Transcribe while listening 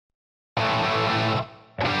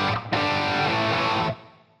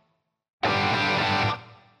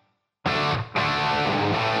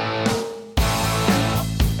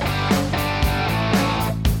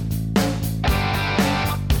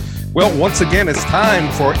Well, once again, it's time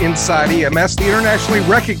for Inside EMS, the internationally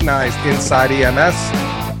recognized Inside EMS.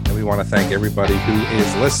 And we want to thank everybody who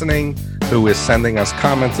is listening, who is sending us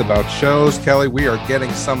comments about shows. Kelly, we are getting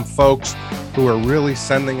some folks who are really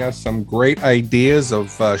sending us some great ideas of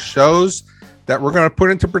shows that we're going to put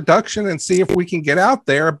into production and see if we can get out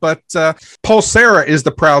there. But Pulsera is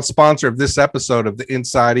the proud sponsor of this episode of the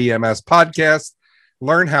Inside EMS podcast.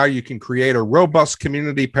 Learn how you can create a robust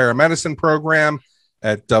community paramedicine program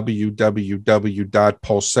at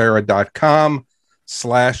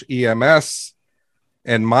www.pulsera.com/EMS.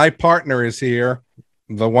 And my partner is here,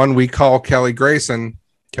 the one we call Kelly Grayson.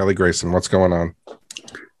 Kelly Grayson, what's going on?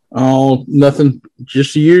 Oh, nothing.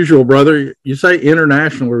 Just the usual, brother. You say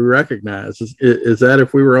internationally recognized. Is that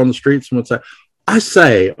if we were on the street, someone would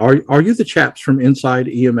say, are you the chaps from Inside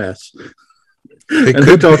EMS? And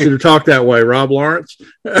who taught you to talk that way, Rob Lawrence?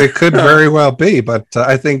 It could very well be, but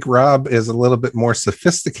I think Rob is a little bit more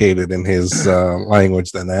sophisticated in his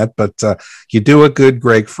language than that. But you do a good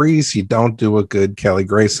Greg Freeze, you don't do a good Kelly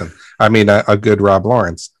Grayson. I mean, a good Rob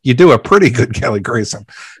Lawrence. You do a pretty good Kelly Grayson.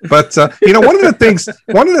 But one of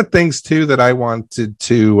the things too that I wanted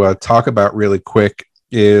to talk about really quick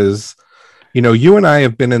is, you and I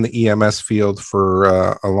have been in the EMS field for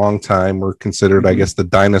a long time. We're considered, I guess, the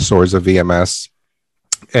dinosaurs of EMS.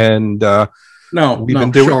 And sharks.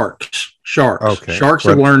 Okay, sharks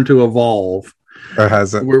have learned to evolve.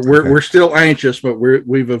 We're still anxious, but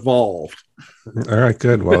we've evolved. All right,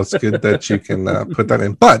 good. Well, it's good that you can put that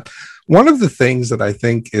in. But one of the things that I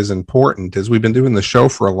think is important is we've been doing the show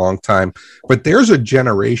for a long time, but there's a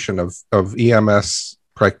generation of EMS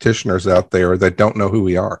practitioners out there that don't know who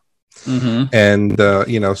we are. Mm-hmm. And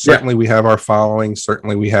certainly we have our following,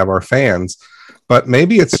 certainly we have our fans. But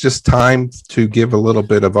maybe it's just time to give a little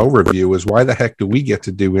bit of overview as why the heck do we get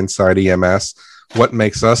to do Inside EMS? What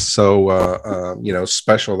makes us so,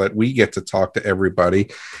 special that we get to talk to everybody?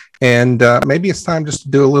 And maybe it's time just to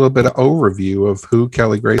do a little bit of overview of who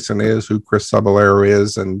Kelly Grayson is, who Chris Saballero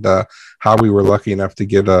is, and how we were lucky enough to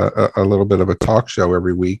get a little bit of a talk show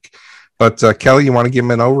every week. But Kelly, you want to give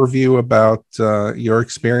them an overview about your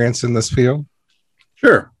experience in this field?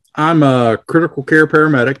 Sure. I'm a critical care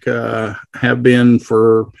paramedic, have been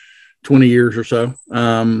for 20 years or so.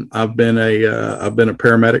 I've been a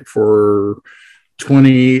paramedic for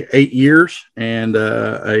 28 years and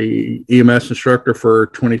a EMS instructor for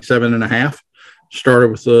 27 and a half.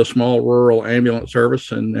 Started with a small rural ambulance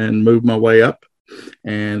service and moved my way up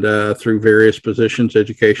and through various positions,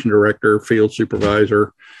 education director, field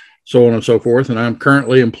supervisor, so on and so forth. And I'm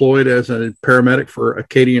currently employed as a paramedic for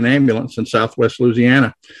Acadian Ambulance in Southwest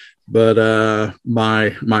Louisiana. But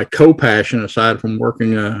my co-passion, aside from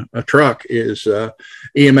working a truck, is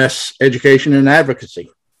EMS education and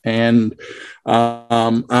advocacy. And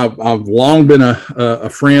I've long been a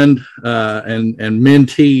friend and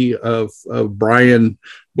mentee of Brian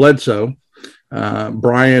Bledsoe.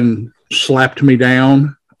 Brian slapped me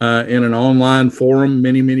down in an online forum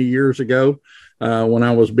many years ago. When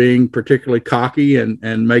I was being particularly cocky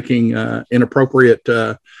and making inappropriate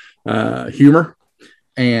humor.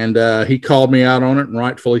 And he called me out on it, and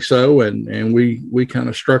rightfully so. And we kind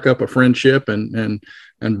of struck up a friendship, and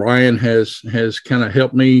Brian has kind of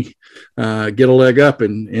helped me get a leg up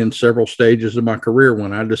in several stages of my career.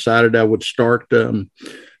 When I decided I would start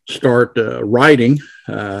writing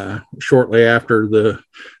shortly after the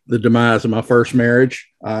demise of my first marriage,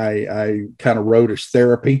 I kind of wrote as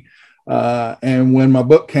therapy. And when my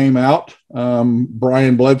book came out,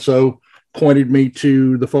 Brian Bledsoe pointed me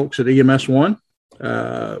to the folks at EMS One,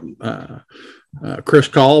 Chris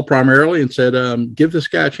Call primarily, and said, give this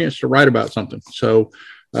guy a chance to write about something. So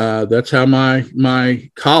that's how my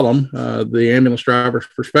column, The Ambulance Driver's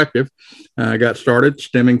Perspective, got started,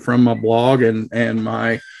 stemming from my blog and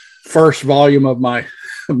my first volume of my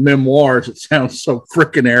memoirs. It sounds so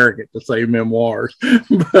freaking arrogant to say memoirs,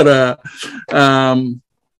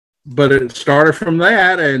 but it started from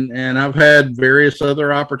that, and I've had various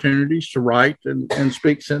other opportunities to write and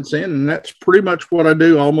speak since then. And that's pretty much what I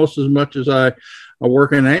do, almost as much as I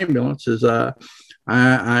work in ambulance. I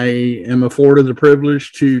am afforded the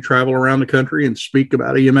privilege to travel around the country and speak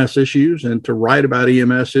about EMS issues and to write about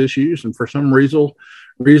EMS issues. And for some reason,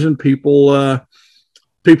 people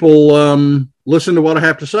listen to what I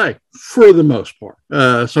have to say for the most part.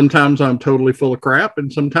 Sometimes I'm totally full of crap,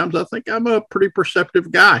 and sometimes I think I'm a pretty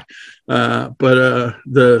perceptive guy. But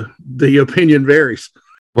the opinion varies.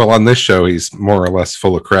 Well, on this show, he's more or less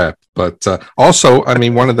full of crap, but also, I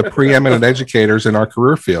mean, one of the preeminent educators in our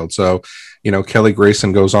career field. So Kelly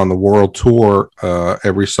Grayson goes on the world tour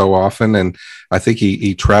every so often, and I think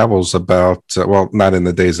he travels about well, not in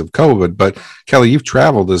the days of COVID, but Kelly, you've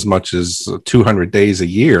traveled as much as 200 days a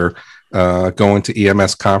year, going to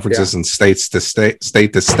EMS conferences and state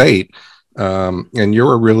to state. And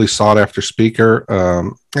you're a really sought after speaker,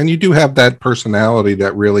 and you do have that personality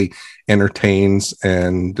that really entertains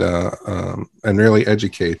and really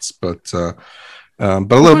educates. But a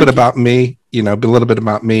little bit about me, a little bit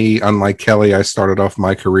about me. Unlike Kelly, I started off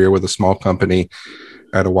my career with a small company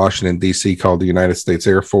out of Washington, D.C. called the United States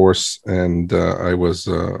Air Force. And I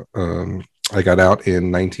got out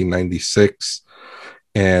in 1996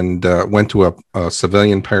 and went to a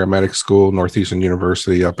civilian paramedic school, Northeastern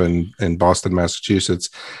University up in Boston, Massachusetts,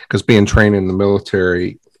 because being trained in the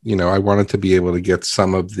military, I wanted to be able to get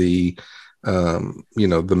some of the,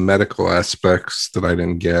 the medical aspects that I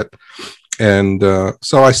didn't get. And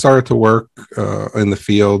so I started to work in the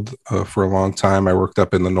field for a long time. I worked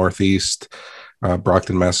up in the Northeast,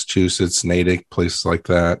 Brockton, Massachusetts, Natick, places like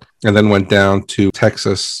that. And then went down to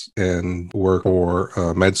Texas and worked for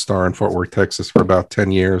MedStar in Fort Worth, Texas for about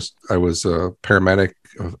 10 years. I was a paramedic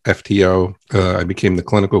of FTO. I became the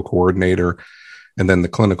clinical coordinator and then the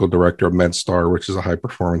clinical director of MedStar, which is a high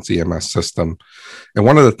performance EMS system. And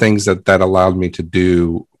one of the things that allowed me to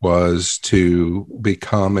do was to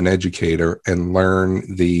become an educator and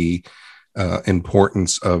learn the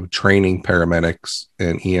importance of training paramedics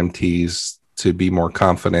and EMTs to be more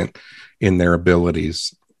confident in their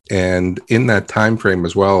abilities. And in that time frame,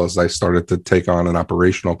 as well as I started to take on an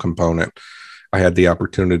operational component, I had the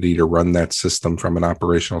opportunity to run that system from an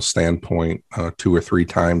operational standpoint 2 or 3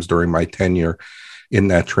 times during my tenure. In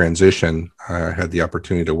that transition, I had the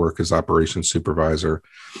opportunity to work as operations supervisor.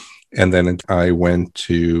 And then I went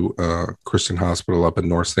to Christian Hospital up in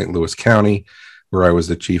North St. Louis County, where I was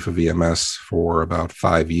the chief of EMS for about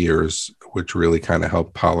 5 years, which really kind of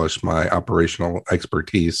helped polish my operational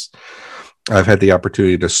expertise. I've had the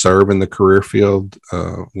opportunity to serve in the career field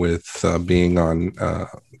with being on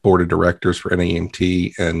board of directors for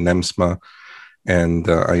NAEMT and NEMSMA. And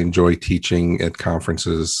I enjoy teaching at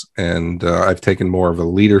conferences. And I've taken more of a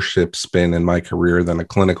leadership spin in my career than a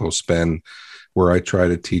clinical spin, where I try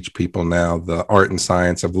to teach people now the art and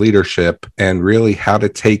science of leadership and really how to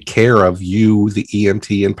take care of you, the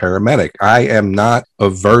EMT and paramedic. I am not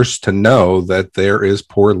averse to know that there is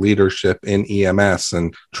poor leadership in EMS,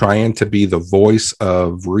 and trying to be the voice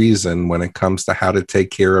of reason when it comes to how to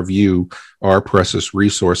take care of you, our precious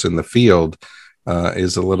resource in the field,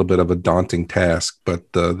 is a little bit of a daunting task. But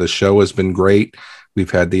the show has been great.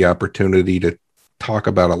 We've had the opportunity to talk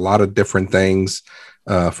about a lot of different things,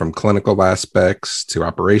 from clinical aspects to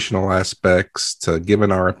operational aspects to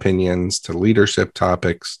giving our opinions to leadership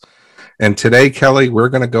topics. And today, Kelly, we're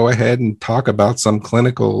going to go ahead and talk about some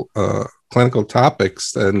clinical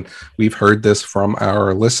topics. And we've heard this from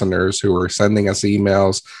our listeners who are sending us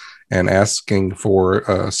emails and asking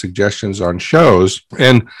for suggestions on shows.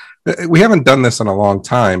 And we haven't done this in a long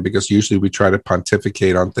time, because usually we try to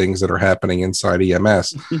pontificate on things that are happening inside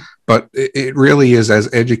EMS. But it really is,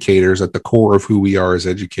 as educators, at the core of who we are as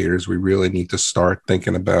educators, we really need to start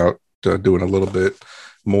thinking about doing a little bit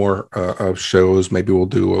more of shows. Maybe we'll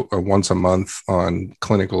do a once a month on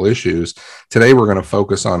clinical issues. Today, we're going to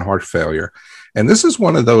focus on heart failure. And this is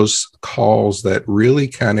one of those calls that really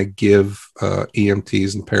kind of give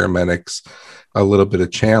EMTs and paramedics a little bit of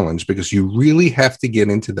challenge, because you really have to get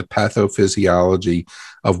into the pathophysiology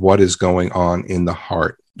of what is going on in the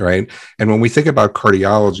heart, right? And when we think about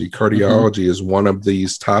cardiology is one of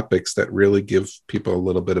these topics that really give people a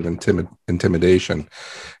little bit of intimidation.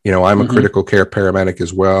 I'm a critical care paramedic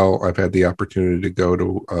as well. I've had the opportunity to go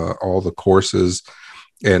to all the courses,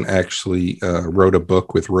 and actually wrote a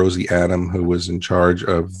book with Rosie Adam, who was in charge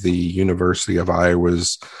of the University of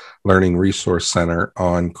Iowa's Learning Resource Center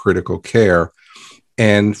on critical care.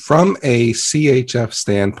 And from a CHF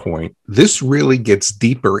standpoint, this really gets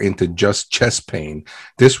deeper into just chest pain.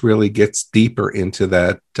 This really gets deeper into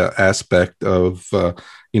that aspect of,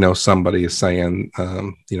 somebody is saying,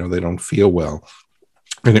 they don't feel well.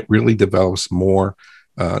 And it really develops more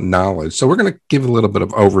knowledge. So we're going to give a little bit of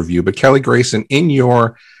overview. But Kelly Grayson, in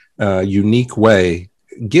your unique way,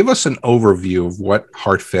 give us an overview of what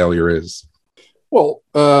heart failure is. Well,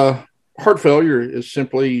 heart failure is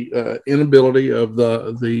simply inability of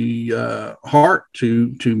the heart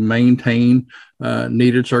to maintain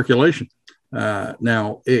needed circulation.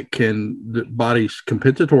 Now, the body's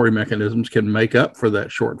compensatory mechanisms can make up for that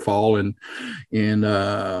shortfall in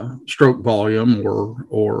stroke volume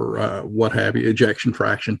or what have you, ejection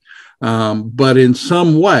fraction. But in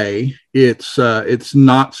some way, it's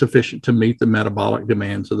not sufficient to meet the metabolic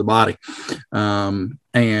demands of the body.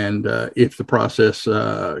 And if the process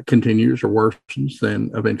continues or worsens,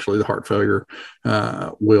 then eventually the heart failure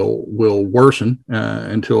will worsen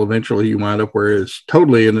until eventually you wind up where it's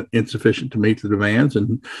totally insufficient to meet the demands,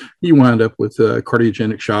 and you wind up with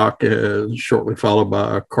cardiogenic shock, shortly followed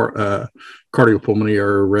by cardiopulmonary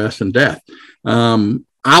arrest and death.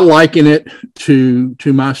 I liken it to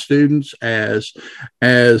my students as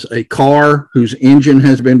a car whose engine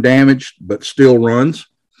has been damaged but still runs.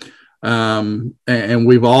 And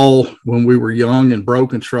we've all, when we were young and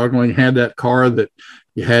broke and struggling, had that car that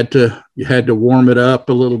you had to warm it up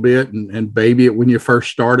a little bit and baby it when you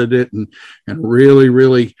first started it, and really,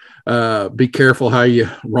 really be careful how you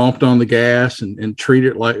romped on the gas and treat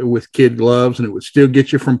it like with kid gloves, and it would still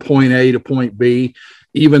get you from point A to point B,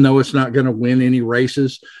 even though it's not going to win any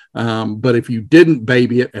races. But if you didn't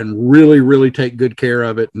baby it and really, really take good care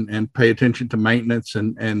of it and pay attention to maintenance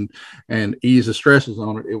and ease the stresses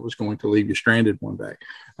on it, it was going to leave you stranded one day.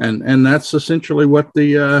 And that's essentially what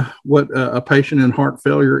a patient in heart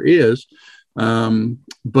failure is.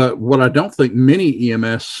 But what I don't think many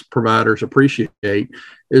EMS providers appreciate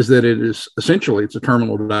is that it's a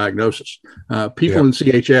terminal diagnosis. People in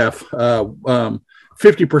CHF,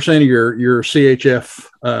 50% of your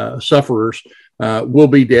CHF sufferers will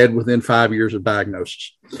be dead within 5 years of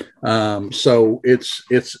diagnosis. So it's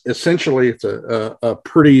essentially a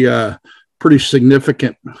pretty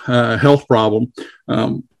significant health problem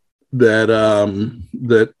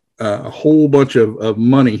that a whole bunch of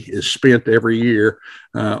money is spent every year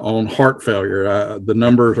on heart failure. The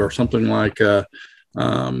numbers are something like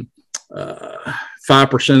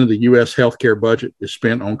 5% of the U.S. healthcare budget is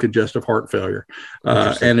spent on congestive heart failure,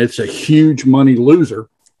 and it's a huge money loser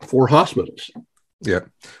for hospitals. Yeah.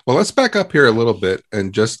 Well, let's back up here a little bit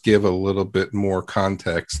and just give a little bit more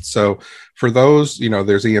context. So for those,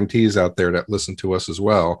 there's EMTs out there that listen to us as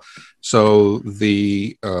well. So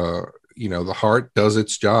the heart does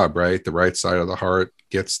its job, right? The right side of the heart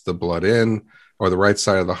gets the blood in, or the right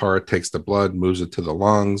side of the heart takes the blood, moves it to the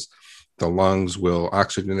lungs. The lungs will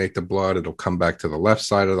oxygenate the blood. It'll come back to the left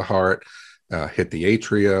side of the heart, hit the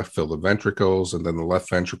atria, fill the ventricles, and then the left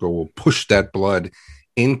ventricle will push that blood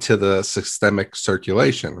into the systemic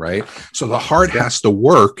circulation, right? So the heart has to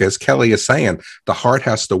work, as Kelly is saying, the heart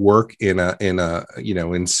has to work in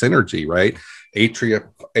synergy, right?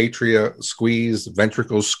 Atria squeeze,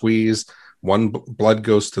 ventricles squeeze, blood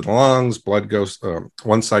goes to the lungs,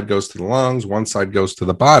 one side goes to the lungs, one side goes to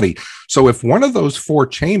the body. So if one of those four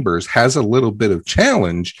chambers has a little bit of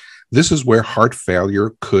challenge, this is where heart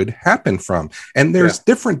failure could happen from. And there's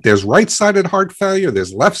right-sided heart failure,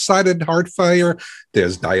 there's left-sided heart failure,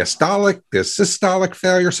 there's diastolic, there's systolic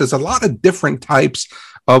failure. So there's a lot of different types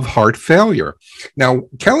of heart failure. Now,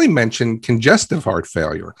 Kelly mentioned congestive heart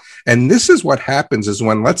failure. And this is what happens is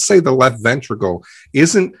when, let's say, the left ventricle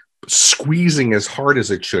isn't squeezing as hard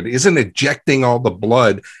as it should, isn't ejecting all the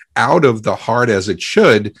blood out of the heart as it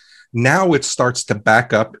should, now it starts to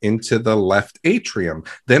back up into the left atrium.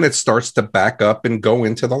 Then it starts to back up and go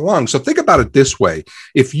into the lung. So think about it this way.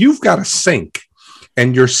 If you've got a sink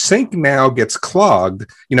and your sink now gets clogged,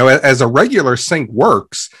 as a regular sink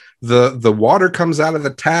works, the water comes out of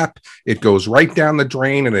the tap, it goes right down the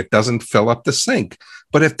drain, and it doesn't fill up the sink.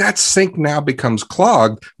 But if that sink now becomes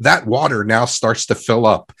clogged, that water now starts to fill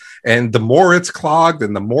up. And the more it's clogged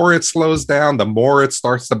and the more it slows down, the more it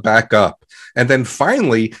starts to back up. And then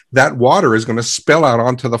finally, that water is going to spill out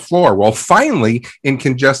onto the floor. Well, finally, in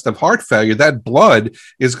congestive heart failure, that blood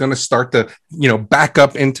is going to start to, back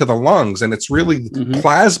up into the lungs. And it's really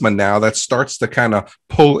plasma now that starts to kind of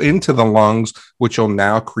pull into the lungs, which will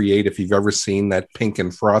now create, if you've ever seen that pink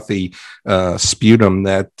and frothy sputum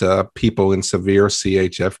that people in severe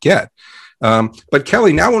CHF get. But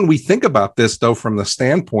Kelly, now when we think about this, though, from the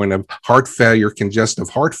standpoint of heart failure, congestive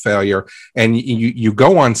heart failure, and you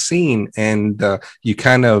go on scene and you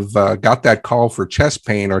kind of got that call for chest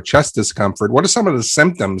pain or chest discomfort, what are some of the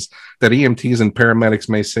symptoms that EMTs and paramedics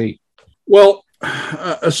may see? Well,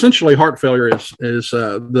 essentially, heart failure is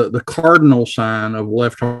the cardinal sign of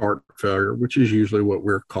left heart failure, which is usually what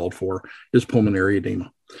we're called for, is pulmonary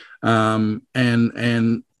edema.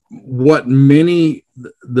 And what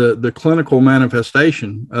the clinical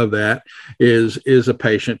manifestation of that is a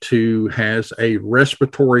patient who has a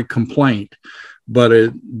respiratory complaint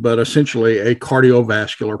but essentially a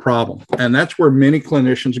cardiovascular problem. And that's where many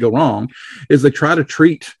clinicians go wrong, is they try to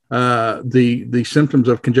treat the symptoms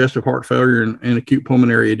of congestive heart failure and acute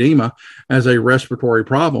pulmonary edema as a respiratory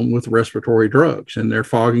problem with respiratory drugs. And they're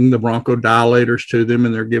fogging the bronchodilators to them,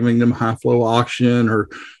 and they're giving them high flow oxygen, or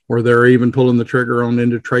they're even pulling the trigger on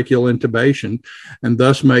endotracheal intubation, and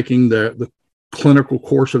thus making the clinical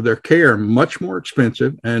course of their care much more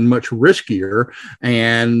expensive and much riskier,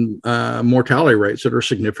 and mortality rates that are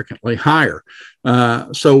significantly higher.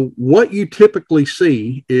 So what you typically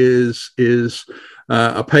see is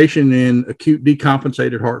a patient in acute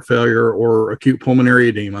decompensated heart failure or acute pulmonary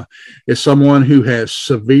edema is someone who has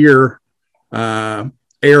severe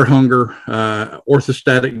air hunger,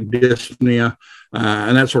 orthostatic dyspnea,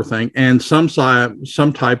 and that sort of thing, and some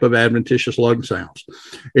type of adventitious lung sounds.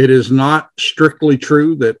 It is not strictly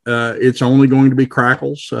true that it's only going to be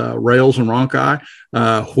crackles, rales, and rhonchi.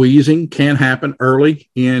 Wheezing can happen early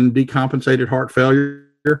in decompensated heart failure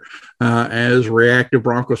as reactive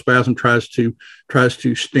bronchospasm tries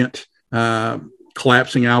to stent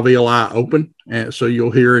collapsing alveoli open, and so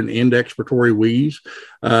you'll hear an end expiratory wheeze.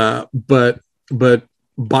 But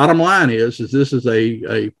bottom line is this is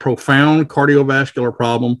a profound cardiovascular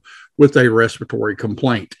problem with a respiratory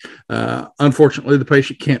complaint. Unfortunately, the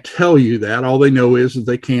patient can't tell you that. All they know is that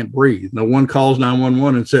they can't breathe. No one calls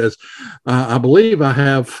 911 and says, I believe I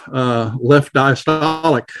have left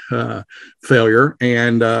diastolic failure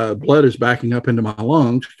and blood is backing up into my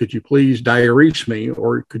lungs. Could you please diurese me,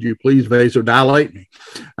 or could you please vasodilate me?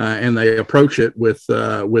 And they approach it with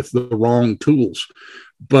the wrong tools.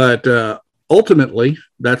 But ultimately,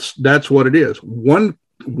 that's what it is. One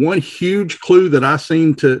huge clue that I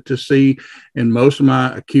seem to see in most of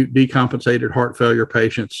my acute decompensated heart failure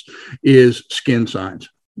patients is skin signs.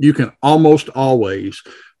 You can almost always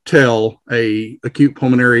tell a acute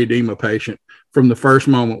pulmonary edema patient from the first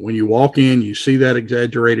moment when you walk in, you see that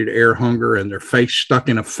exaggerated air hunger and their face stuck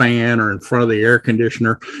in a fan or in front of the air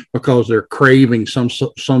conditioner because they're craving some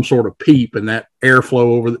sort of PEEP, and that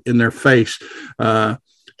airflow in their face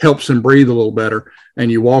helps them breathe a little better. And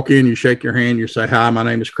you walk in, you shake your hand, you say, hi, my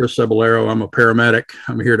name is Chris Cebollero. I'm a paramedic.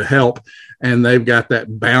 I'm here to help. And they've got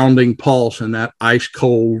that bounding pulse and that ice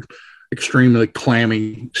cold, extremely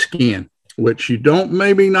clammy skin, which you don't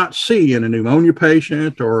maybe not see in a pneumonia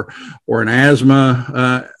patient or an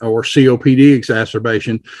asthma or COPD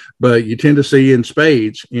exacerbation, but you tend to see in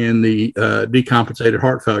spades in the decompensated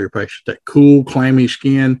heart failure patient, that cool, clammy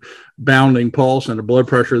skin, bounding pulse, and a blood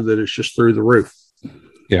pressure that is just through the roof.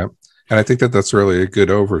 Yeah. And I think that's really a good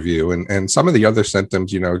overview. And some of the other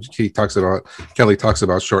symptoms, Kelly talks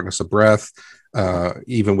about shortness of breath,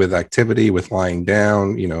 even with activity, with lying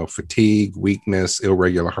down, fatigue, weakness,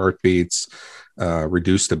 irregular heartbeats,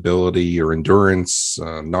 reduced ability or endurance,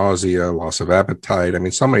 nausea, loss of appetite. I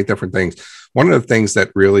mean, so many different things. One of the things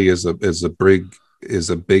that really is a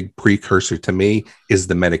big precursor to me is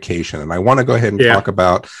the medication. And I want to go ahead and talk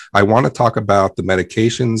about the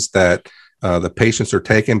medications that the patients are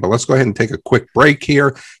taking, but let's go ahead and take a quick break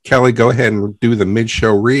here. Kelly, go ahead and do the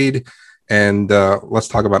mid-show read, and let's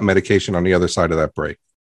talk about medication on the other side of that break.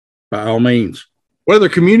 By all means. Whether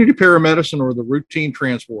community paramedicine or the routine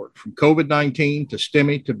transport, from COVID-19 to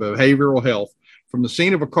STEMI to behavioral health, from the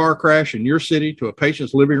scene of a car crash in your city to a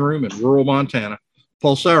patient's living room in rural Montana,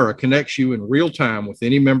 Pulsara connects you in real time with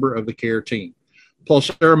any member of the care team.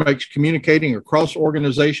 Pulsara makes communicating across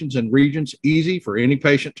organizations and regions easy for any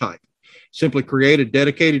patient type. Simply create a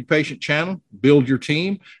dedicated patient channel, build your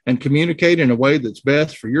team, and communicate in a way that's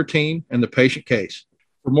best for your team and the patient case.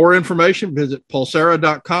 For more information, visit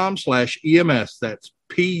pulsara.com/EMS. That's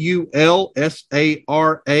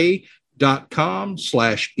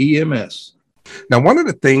PULSARA.com/EMS. Now, one of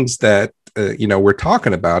the things that we're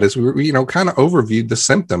talking about is we kind of overviewed the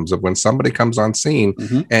symptoms of when somebody comes on scene.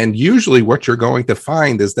 Mm-hmm. And usually what you're going to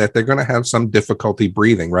find is that they're going to have some difficulty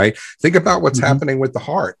breathing, right? Think about what's happening with the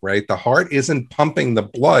heart, right? The heart isn't pumping the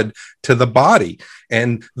blood to the body,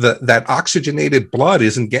 and that oxygenated blood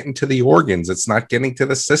isn't getting to the organs. It's not getting to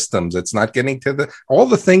the systems. It's not getting to all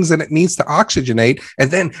the things that it needs to oxygenate.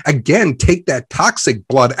 And then again, take that toxic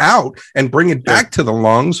blood out and bring it back to the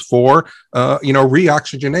lungs for,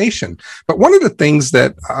 reoxygenation. But one of the things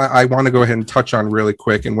that I want to go ahead and touch on really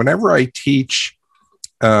quick, and whenever I teach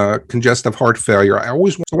congestive heart failure,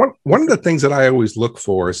 one of the things that I always look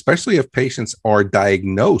for, especially if patients are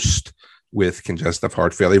diagnosed with congestive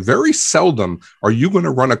heart failure, very seldom are you going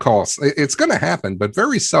to run a call. It's going to happen, but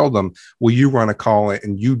very seldom will you run a call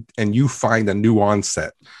and you find a new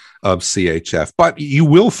onset of CHF, but you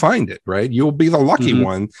will find it, right? You'll be the lucky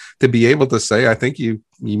one to be able to say, I think you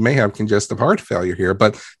you may have congestive heart failure here.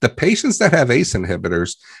 But the patients that have ACE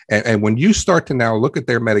inhibitors, and when you start to now look at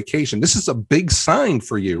their medication, this is a big sign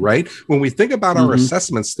for you, right? When we think about our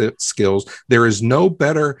assessment skills, there is no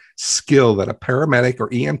better skill that a paramedic or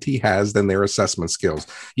EMT has than their assessment skills.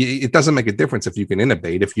 It doesn't make a difference if you can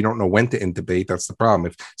intubate. If you don't know when to intubate, that's the problem.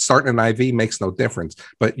 If starting an IV makes no difference,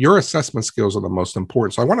 but your assessment skills are the most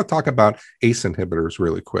important. So I want to talk about ACE inhibitors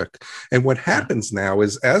really quick. And what happens now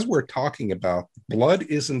is, as we're talking about, blood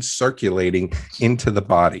isn't circulating into the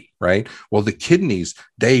body, right? Well, the kidneys,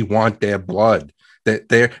 they want their blood.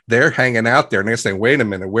 They're hanging out there and they're saying, wait a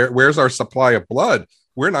minute, where's our supply of blood?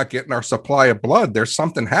 We're not getting our supply of blood. There's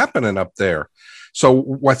something happening up there. So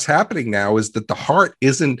what's happening now is that the heart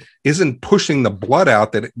isn't pushing the blood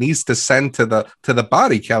out that it needs to send to the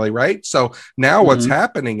body, Kelly, right? So now what's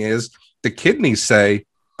happening is the kidneys say,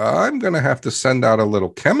 I'm going to have to send out a little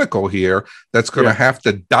chemical here that's going to have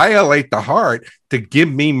to dilate the heart to give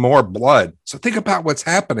me more blood. So think about what's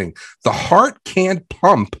happening. The heart can't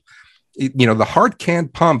pump, the heart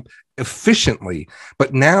can't pump efficiently,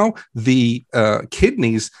 but now the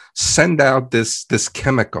kidneys send out this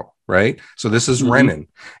chemical. Right. So this is renin.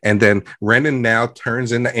 And then renin now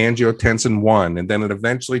turns into angiotensin 1. And then it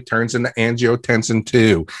eventually turns into angiotensin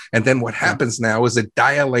 2. And then what happens now is it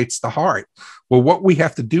dilates the heart. Well, what we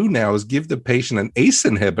have to do now is give the patient an ACE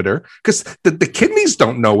inhibitor, because the kidneys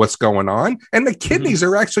don't know what's going on. And the kidneys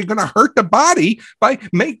are actually going to hurt the body by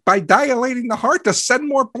dilating the heart to send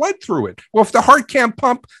more blood through it. Well, if the heart can't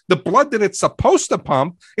pump the blood that it's supposed to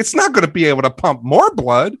pump, it's not going to be able to pump more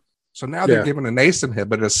blood. So now they're given an ACE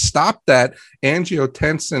inhibitor to stop that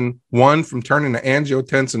angiotensin 1 from turning to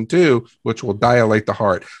angiotensin 2, which will dilate the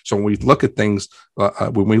heart. So when we look at things,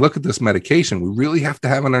 when we look at this medication, we really have to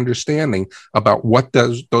have an understanding about what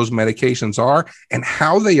those medications are and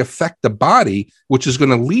how they affect the body, which is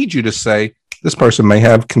going to lead you to say, this person may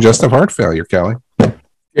have congestive heart failure, Kelly.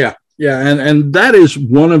 Yeah. And that is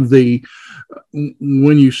one of the,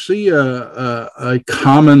 when you see a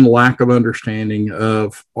common lack of understanding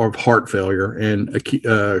of heart failure and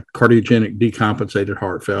cardiogenic decompensated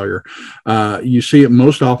heart failure, you see it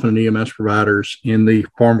most often in EMS providers in the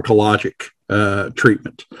pharmacologic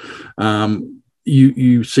treatment.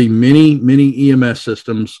 You see many EMS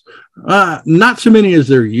systems, not so many as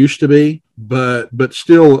there used to be, but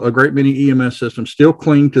still a great many EMS systems still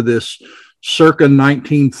cling to this circa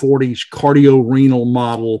 1940s cardiorenal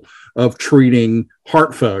model of treating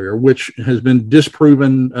heart failure, which has been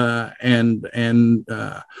disproven and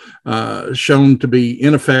shown to be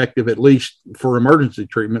ineffective, at least for emergency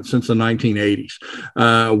treatment, since the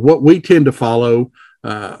 1980s. What we tend to follow,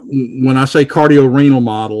 when I say cardiorenal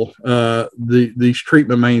model, these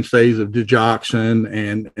treatment mainstays of digoxin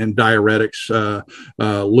and diuretics,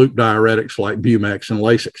 loop diuretics like Bumex and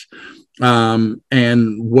Lasix.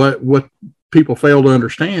 And what people fail to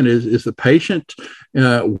understand is the patient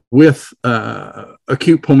with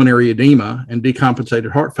acute pulmonary edema and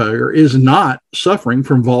decompensated heart failure is not suffering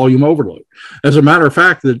from volume overload. As a matter of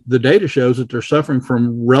fact, the data shows that they're suffering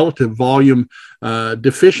from relative volume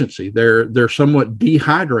deficiency. They're somewhat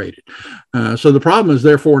dehydrated. So the problem is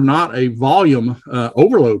therefore not a volume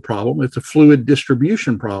overload problem. It's a fluid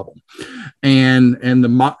distribution problem.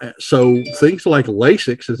 So things like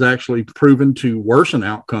Lasix is actually proven to worsen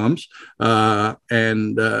outcomes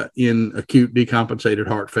and in acute decompensated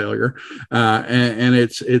heart failure. And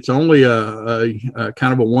it's only a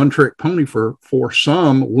kind of a one-trick pony for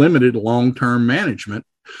some limited long-term management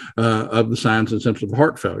of the signs and symptoms of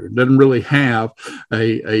heart failure. It doesn't really have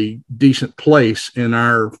a decent place in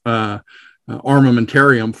our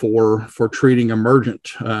armamentarium for treating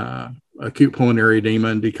emergent acute pulmonary edema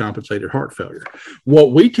and decompensated heart failure.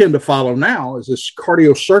 What we tend to follow now is this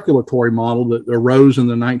cardiocirculatory model that arose in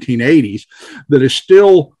the 1980s that is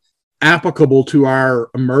still applicable to our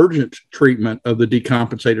emergent treatment of the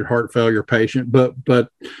decompensated heart failure patient. But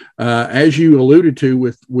as you alluded to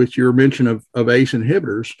with your mention of ACE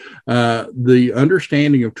inhibitors, the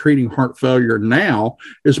understanding of treating heart failure now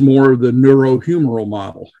is more of the neurohumoral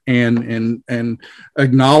model and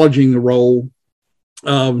acknowledging the role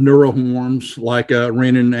of neurohormones like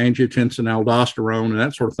renin, angiotensin, aldosterone, and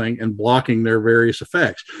that sort of thing, and blocking their various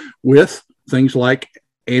effects with things like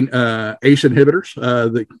ACE inhibitors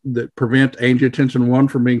that prevent angiotensin 1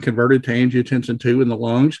 from being converted to angiotensin 2 in the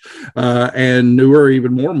lungs, and newer,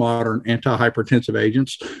 even more modern antihypertensive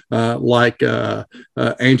agents like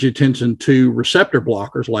angiotensin 2 receptor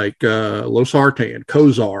blockers like losartan.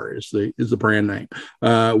 Cozar is the brand name,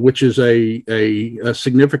 which is a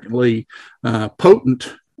significantly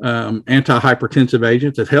potent antihypertensive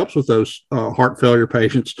agent that helps with those heart failure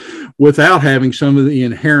patients without having some of the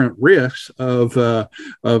inherent risks of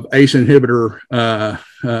ACE inhibitor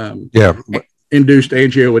induced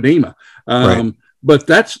angioedema. Right. But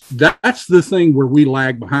that's the thing where we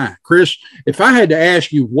lag behind. Chris, if I had to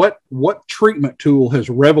ask you what treatment tool has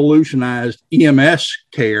revolutionized EMS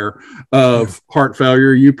care of heart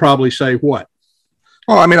failure, you'd probably say what?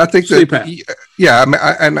 Well, I mean, I think that, CPAP. yeah,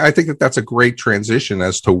 and I think that that's a great transition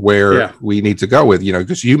as to where we need to go with,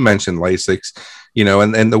 because you mentioned Lasix,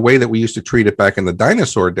 and the way that we used to treat it back in the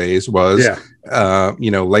dinosaur days was,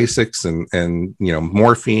 Lasix and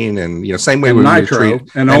morphine and, same way and we nitro, would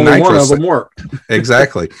treat. And only one of them worked.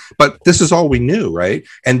 Exactly. But this is all we knew, right?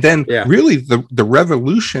 And then really the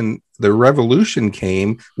revolution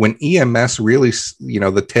came when EMS really,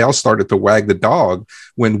 the tail started to wag the dog,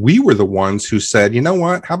 when we were the ones who said, you know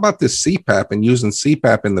what, how about this CPAP and using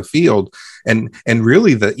CPAP in the field? And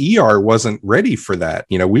really the ER wasn't ready for that.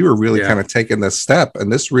 We were really kind of taking this step,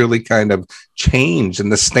 and this really kind of changed.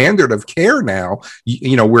 And the standard of care now,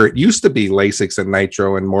 where it used to be Lasix and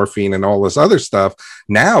nitro and morphine and all this other stuff,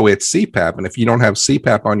 now it's CPAP. And if you don't have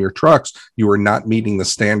CPAP on your trucks, you are not meeting the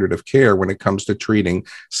standard of care when it comes to treating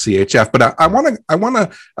CHF. But I want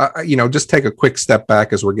to, just take a quick step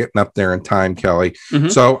back as we're getting up there in time, Kelly. Mm-hmm.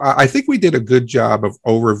 So I think we did a good job of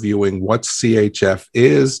overviewing what CHF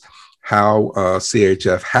is, how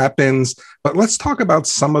CHF happens, but let's talk about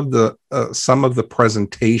some of the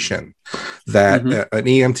presentation that an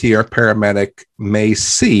EMT or paramedic may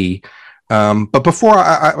see. But before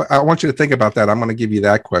I want you to think about that, I'm going to give you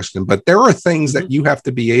that question. But there are things that you have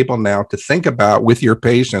to be able now to think about with your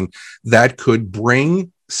patient that could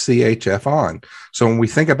bring CHF on. So when we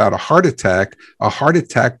think about a heart attack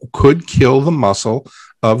could kill the muscle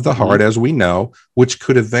of the heart, as we know, which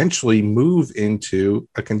could eventually move into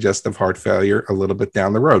a congestive heart failure a little bit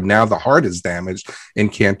down the road. Now the heart is damaged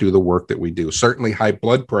and can't do the work that we do. Certainly high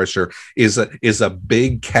blood pressure is a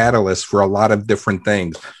big catalyst for a lot of different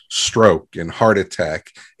things, stroke and heart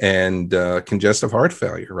attack and congestive heart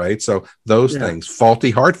failure, right? So those things,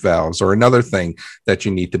 faulty heart valves are another thing that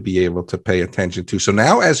you need to be able to pay attention to. So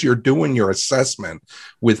now as you're doing your assessment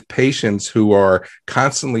with patients who are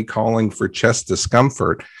constantly calling for chest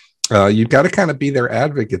discomfort, you've got to kind of be their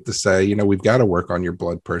advocate to say, we've got to work on your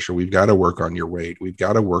blood pressure. We've got to work on your weight. We've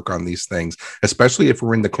got to work on these things, especially if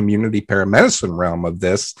we're in the community paramedicine realm of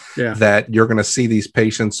this, that you're going to see these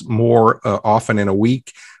patients more often in a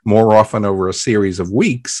week, more often over a series of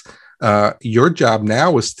weeks. Your job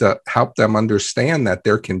now is to help them understand that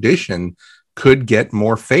their condition could get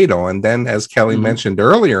more fatal. And then, as Kelly mentioned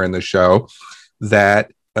earlier in the show,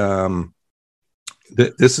 that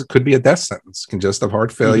this could be a death sentence, congestive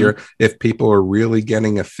heart failure. If people are really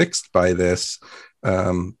getting affixed by this,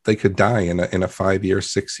 they could die in a 5-year,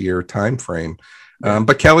 6-year time frame.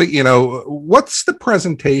 But Kelly, what's the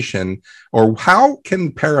presentation, or how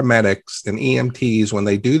can paramedics and EMTs, when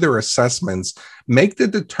they do their assessments, make the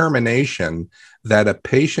determination that a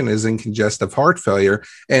patient is in congestive heart failure?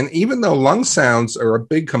 And even though lung sounds are a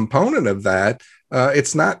big component of that,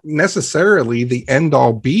 it's not necessarily the end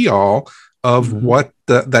all be all of what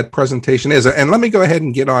that presentation is. And let me go ahead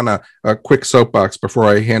and get on a quick soapbox before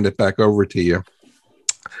I hand it back over to you.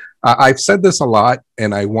 I've said this a lot,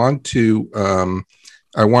 and I want to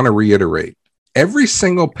reiterate. Every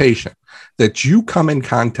single patient that you come in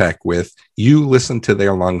contact with, you listen to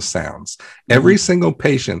their lung sounds. Every single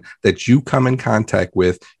patient that you come in contact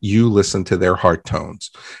with, you listen to their heart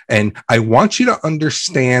tones. And I want you to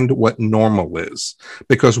understand what normal is,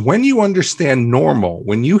 because when you understand normal,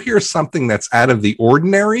 when you hear something that's out of the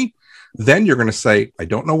ordinary, then you're going to say, I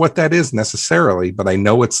don't know what that is necessarily, but I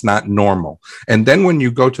know it's not normal. And then when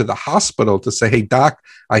you go to the hospital to say, hey, doc,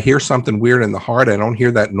 I hear something weird in the heart, I don't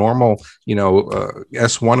hear that normal,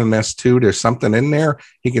 S1 and S2, there's something in there.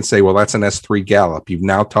 He can say, well, that's an S3 gallop. You've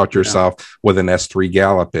now taught yourself what an S3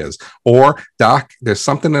 gallop is. Or, doc, there's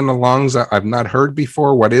something in the lungs I've not heard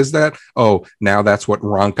before. What is that? Oh, now that's what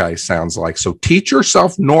rhonchi sounds like. So teach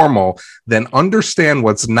yourself normal, then understand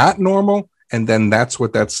what's not normal, and then that's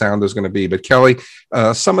what that sound is going to be. But Kelly,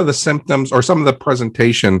 some of the symptoms or some of the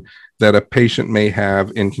presentation that a patient may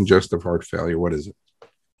have in congestive heart failure, what is it?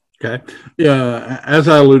 Okay. Yeah. As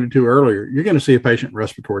I alluded to earlier, you're going to see a patient in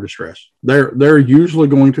respiratory distress. They're usually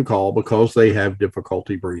going to call because they have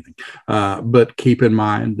difficulty breathing. But keep in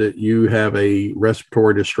mind that you have a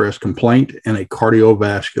respiratory distress complaint and a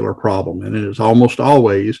cardiovascular problem, and it is almost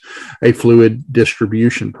always a fluid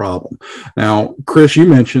distribution problem. Now, Chris, you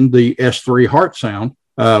mentioned the S3 heart sound.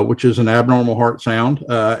 which is an abnormal heart sound.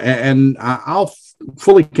 And I'll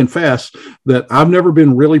fully confess that I've never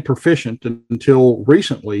been really proficient until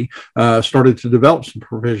recently, started to develop some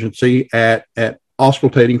proficiency at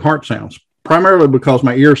auscultating heart sounds, primarily because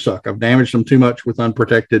my ears suck. I've damaged them too much with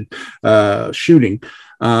unprotected shooting.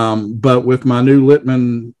 But with my new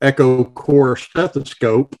Littman Echo Core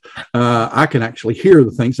stethoscope, I can actually hear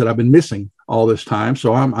the things that I've been missing all this time.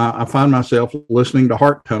 So I find myself listening to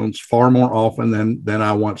heart tones far more often than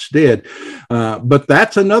I once did. But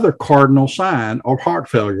that's another cardinal sign of heart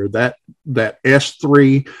failure, that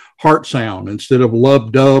S3 heart sound. Instead of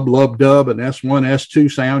lub dub, and S1,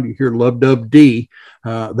 S2 sound, you hear lub dub D.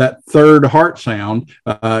 That third heart sound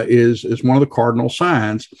is one of the cardinal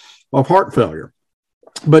signs of heart failure.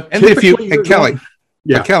 But and if you Kelly,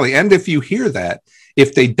 and if you hear that,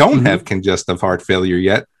 if they don't have congestive heart failure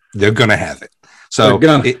yet, they're going to have it. So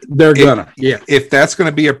they're gonna. If that's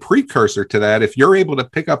going to be a precursor to that, if you're able to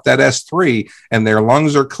pick up that S3 and their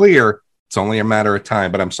lungs are clear, it's only a matter of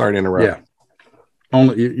time. But I'm sorry to interrupt. Yeah.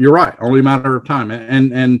 You're right. Only a matter of time.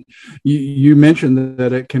 And you mentioned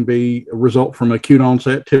that it can be a result from acute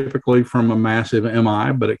onset, typically from a massive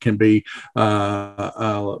MI, but it can be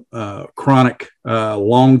chronic,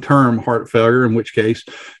 long-term heart failure, in which case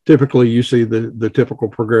typically you see the typical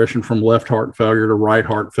progression from left heart failure to right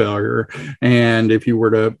heart failure. And if you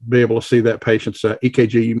were to be able to see that patient's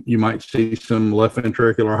EKG, you might see some left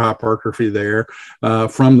ventricular hypertrophy there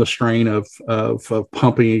from the strain of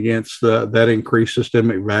pumping against that increased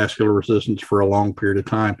systemic vascular resistance for a long period of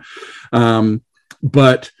time.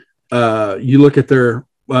 But you look at their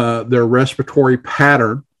respiratory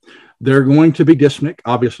pattern, they're going to be dyspneic,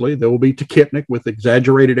 obviously. They will be tachypnic with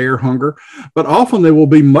exaggerated air hunger, but often they will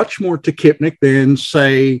be much more tachypnic than,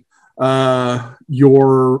 say,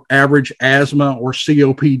 your average asthma or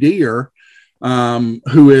COPDer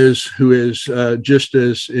who is just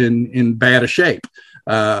as in bad a shape.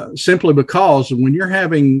 Simply because when you're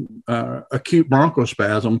having acute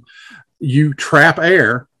bronchospasm, you trap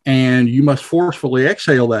air and you must forcefully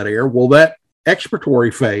exhale that air. Well, that your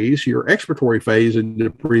expiratory phase in the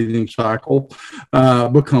breathing cycle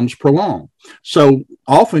becomes prolonged. So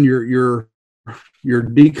often your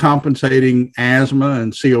decompensating asthma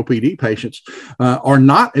and COPD patients are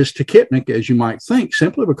not as tachypnic as you might think,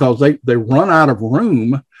 simply because they run out of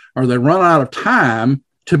room or they run out of time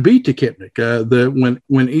to be tachypnic.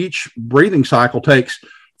 When each breathing cycle takes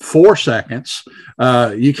 4 seconds,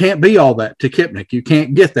 you can't be all that tachypnic. You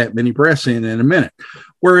can't get that many breaths in a minute.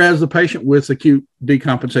 Whereas the patient with acute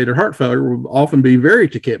decompensated heart failure will often be very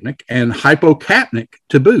tachypnic and hypocapnic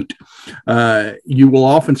to boot. You will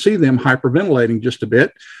often see them hyperventilating just a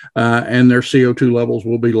bit, and their CO2 levels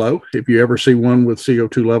will be low. If you ever see one with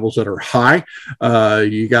CO2 levels that are high,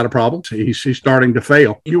 you got a problem. He's starting to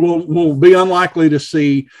fail. You will be unlikely to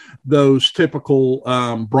see those typical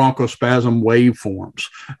bronchospasm waveforms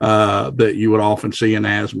that you would often see in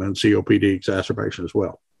asthma and COPD exacerbation as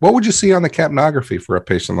well. What would you see on the capnography for a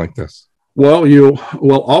patient like this? Well,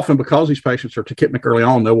 often because these patients are tachypnic early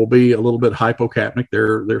on, they will be a little bit hypocapnic.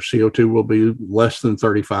 Their CO2 will be less than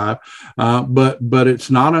 35, but it's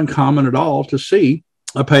not uncommon at all to see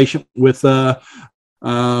a patient with more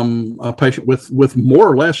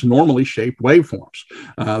or less normally shaped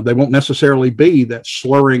waveforms. They won't necessarily be that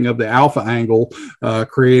slurring of the alpha angle,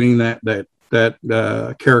 creating that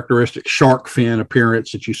characteristic shark fin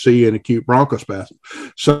appearance that you see in acute bronchospasm.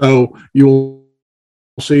 So you'll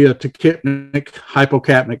see a tachypnic,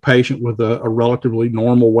 hypocapnic patient with a relatively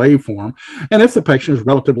normal waveform. And if the patient is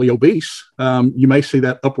relatively obese, you may see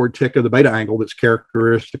that upward tick of the beta angle that's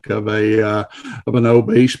characteristic of an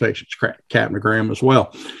obese patient's capnogram as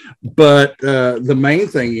well. But the main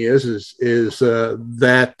thing is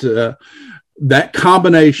that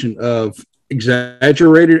combination of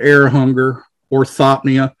exaggerated air hunger,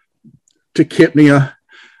 orthopnea, tachypnea,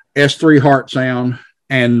 S3 heart sound,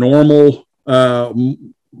 and normal,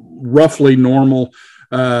 roughly normal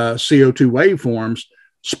CO2 waveforms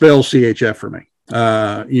spells CHF for me.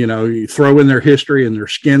 You throw in their history and their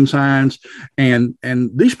skin signs, and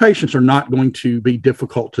these patients are not going to be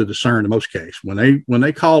difficult to discern in most cases. When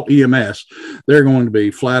they call EMS, they're going to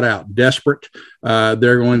be flat out desperate.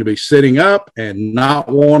 They're going to be sitting up and not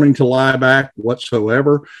wanting to lie back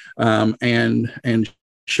whatsoever, and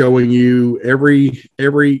showing you every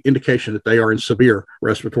indication that they are in severe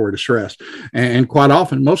respiratory distress. And quite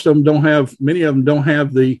often, many of them don't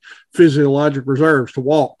have the physiologic reserves to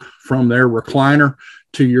walk from their recliner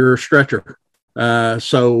to your stretcher.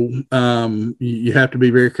 So you have to be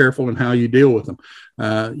very careful in how you deal with them.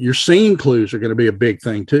 Your scene clues are going to be a big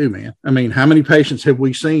thing too, man. I mean, how many patients have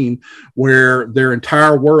we seen where their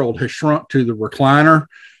entire world has shrunk to the recliner,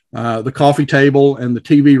 the coffee table, and the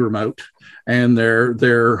TV remote, and they're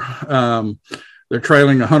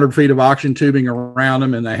trailing 100 feet of oxygen tubing around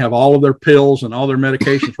them, and they have all of their pills and all their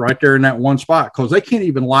medications right there in that one spot because they can't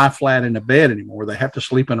even lie flat in a bed anymore. They have to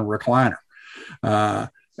sleep in a recliner.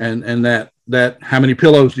 And that how many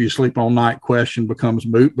pillows do you sleep on night question becomes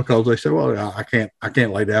moot because they say, well, I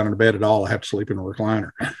can't lay down in a bed at all. I have to sleep in a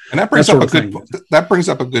recliner. And that brings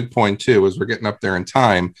up a good point too, as we're getting up there in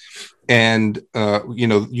time. And,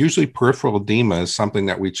 usually peripheral edema is something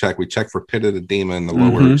that we check. We check for pitted edema in the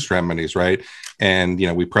lower extremities, right? And,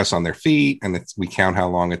 we press on their feet and we count how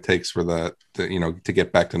long it takes for to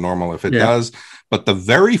get back to normal if it does. But the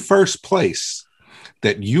very first place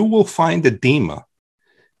that you will find edema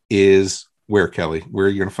is where, Kelly? Where are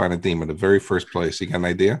you going to find edema? The very first place. You got an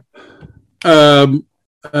idea?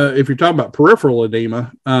 If you're talking about peripheral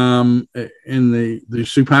edema, in the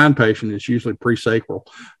supine patient, it's usually presacral.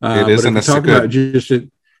 It is, and if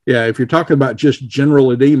you're talking about just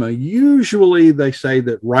general edema, usually they say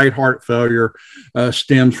that right heart failure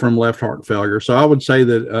stems from left heart failure. So I would say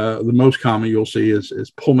that the most common you'll see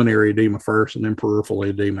is pulmonary edema first, and then peripheral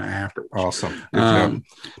edema afterwards. Awesome.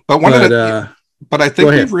 But I think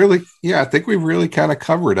we've really kind of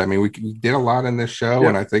covered. I mean, we did a lot in this show,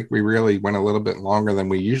 and I think we really went a little bit longer than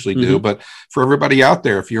we usually do. But for everybody out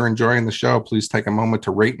there, if you're enjoying the show, please take a moment to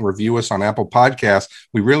rate and review us on Apple Podcasts.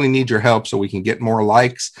 We really need your help so we can get more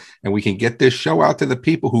likes and we can get this show out to the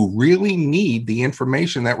people who really need the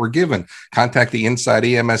information that we're given. Contact the Inside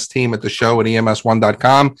EMS team at the show at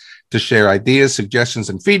ems1.com to share ideas, suggestions,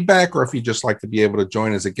 and feedback, or if you just like to be able to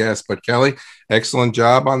join as a guest. But Kelly, excellent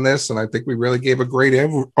job on this, and I think we really gave a great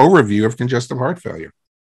overview of congestive heart failure.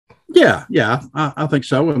 Yeah, I think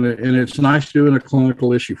so, and it's nice doing a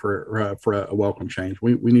clinical issue for a welcome change.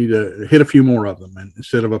 We need to hit a few more of them, and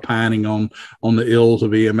instead of opining on the ills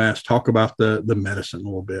of EMS, talk about the medicine a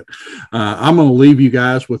little bit. I'm going to leave you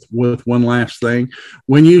guys with one last thing.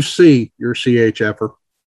 When you see your CHFer,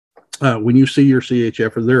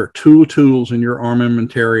 there are two tools in your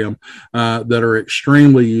armamentarium that are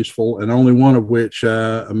extremely useful, and only one of which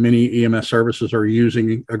many EMS services are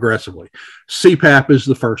using aggressively. CPAP is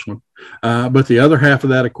the first one, but the other half of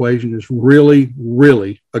that equation is really,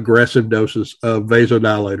 really aggressive doses of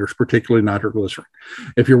vasodilators, particularly nitroglycerin.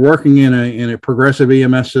 If you're working in a progressive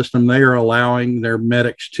EMS system, they are allowing their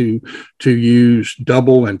medics to use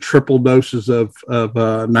double and triple doses of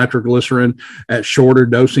nitroglycerin at shorter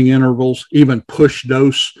dosing intervals, even push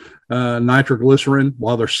dose nitroglycerin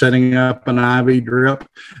while they're setting up an IV drip,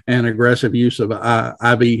 and aggressive use of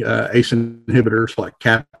IV ACE inhibitors like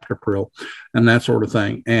captopril and that sort of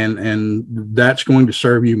thing. And that's going to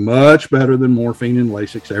serve you much better than morphine and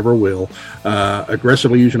Lasix ever will.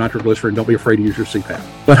 Aggressively use your nitroglycerin. Don't be afraid to use your CPAP.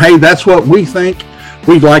 But hey, that's what we think.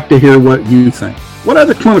 We'd like to hear what you think. What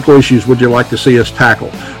other clinical issues would you like to see us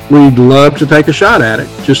tackle? We'd love to take a shot at it.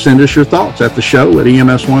 Just send us your thoughts at the show at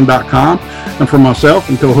ems1.com. And for myself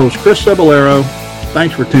and co-host Chris Cebollero,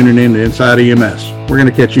 thanks for tuning in to Inside EMS. We're going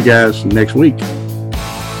to catch you guys next week.